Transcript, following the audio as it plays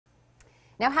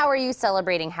Now, how are you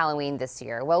celebrating Halloween this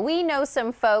year? Well, we know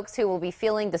some folks who will be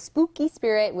feeling the spooky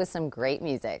spirit with some great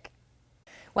music.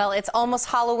 Well, it's almost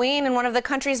Halloween, and one of the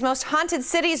country's most haunted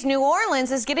cities, New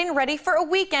Orleans, is getting ready for a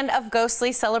weekend of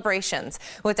ghostly celebrations.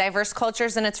 With diverse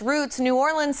cultures and its roots, New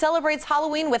Orleans celebrates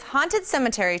Halloween with haunted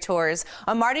cemetery tours,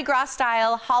 a Mardi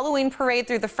Gras-style Halloween parade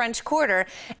through the French Quarter,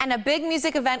 and a big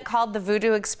music event called the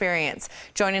Voodoo Experience.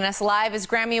 Joining us live is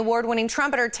Grammy Award-winning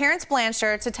trumpeter Terence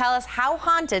Blanchard to tell us how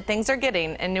haunted things are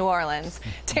getting in New Orleans.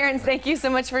 Terence, thank you so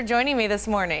much for joining me this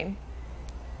morning.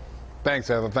 Thanks,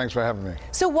 Heather. Thanks for having me.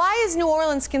 So why is New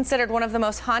Orleans considered one of the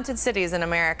most haunted cities in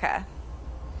America?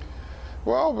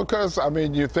 Well, because, I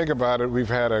mean, you think about it, we've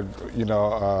had an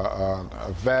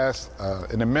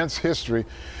immense history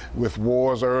with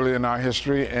wars early in our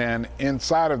history, and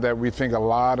inside of that, we think a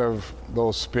lot of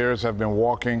those spirits have been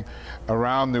walking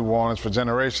around New Orleans for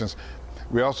generations.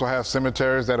 We also have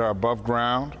cemeteries that are above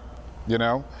ground,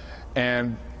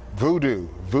 and Voodoo.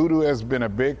 Voodoo has been a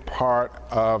big part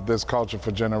of this culture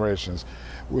for generations,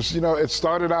 which, it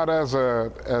started out as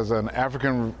an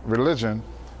African religion,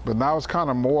 but now it's kind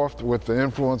of morphed with the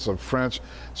influence of French,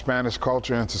 Spanish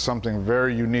culture into something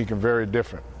very unique and very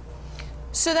different.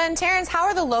 So then, Terence, how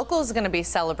are the locals going to be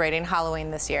celebrating Halloween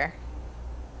this year?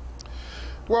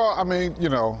 Well, I mean,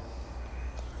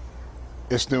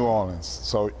 it's New Orleans,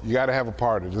 so you got to have a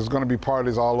party. There's going to be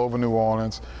parties all over New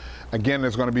Orleans. Again,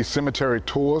 there's going to be cemetery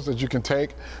tours that you can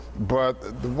take, but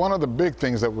one of the big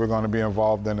things that we're going to be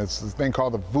involved in is this thing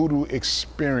called the Voodoo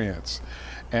Experience.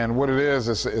 And what it is,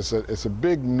 it's a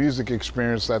big music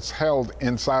experience that's held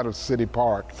inside of City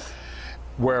Park,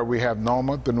 where we have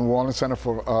NOMA, the New Orleans Center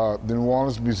for the New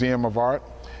Orleans Museum of Art,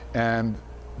 and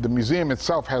the museum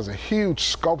itself has a huge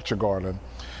sculpture garden.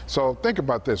 So think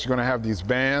about this, you're going to have these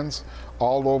bands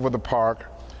all over the park,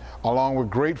 along with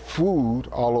great food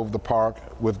all over the park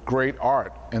with great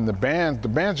art. And the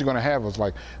bands you're going to have is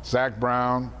like Zac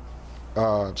Brown,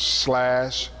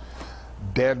 Slash,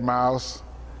 Dead Mouse,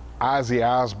 Ozzy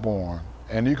Osbourne.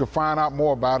 And you can find out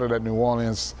more about it at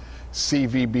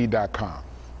NewOrleansCVB.com.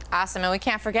 Awesome, and we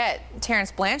can't forget,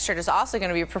 Terence Blanchard is also going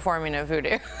to be performing at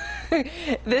Voodoo.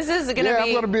 This is going to be... Yeah,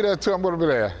 I'm going to be there too. I'm going to be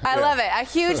there. I love it. A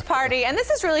huge party. And this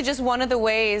is really just one of the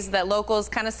ways that locals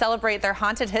kind of celebrate their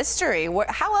haunted history.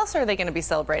 How else are they going to be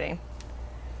celebrating?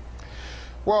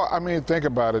 Well, I mean, think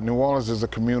about it. New Orleans is a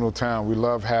communal town. We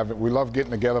love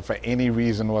getting together for any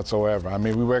reason whatsoever. I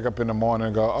mean, we wake up in the morning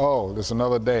and go, oh, it's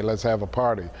another day, let's have a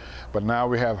party. But now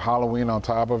we have Halloween on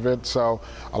top of it. So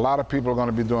a lot of people are going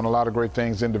to be doing a lot of great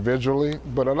things individually,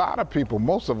 but a lot of people,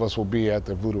 most of us will be at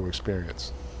the Voodoo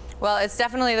Experience. Well, it's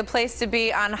definitely the place to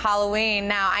be on Halloween.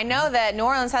 Now, I know that New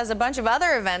Orleans has a bunch of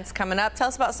other events coming up. Tell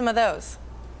us about some of those.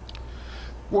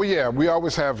 Well, yeah, we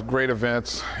always have great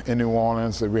events in New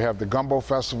Orleans. We have the Gumbo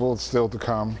Festival, it's still to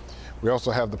come. We also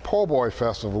have the Po' Boy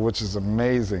Festival, which is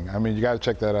amazing. I mean, you got to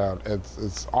check that out.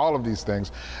 It's all of these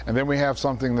things. And then we have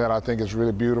something that I think is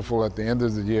really beautiful at the end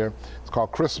of the year. It's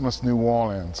called Christmas New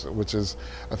Orleans, which is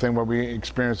a thing where we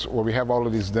have all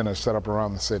of these dinners set up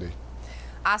around the city.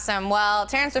 Awesome. Well,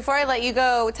 Terence, before I let you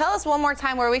go, tell us one more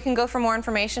time where we can go for more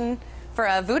information for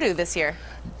Voodoo this year.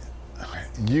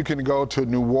 You can go to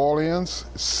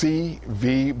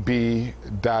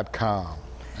NewOrleansCVB.com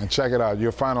and check it out.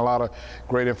 You'll find a lot of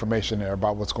great information there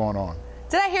about what's going on.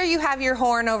 Did I hear you have your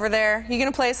horn over there? You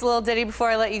gonna play us a little ditty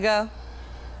before I let you go?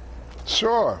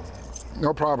 Sure,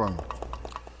 no problem.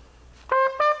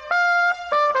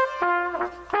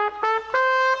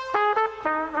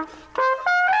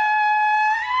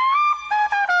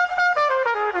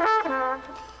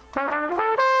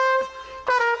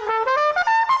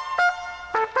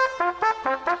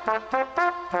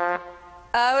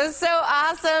 It was so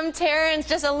awesome, Terence.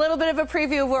 Just a little bit of a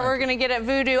preview of what we're going to get at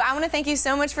Voodoo. I want to thank you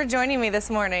so much for joining me this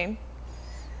morning.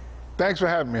 Thanks for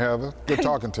having me, Heather. Good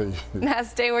talking to you. Now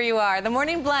stay where you are. The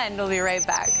Morning Blend will be right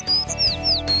back.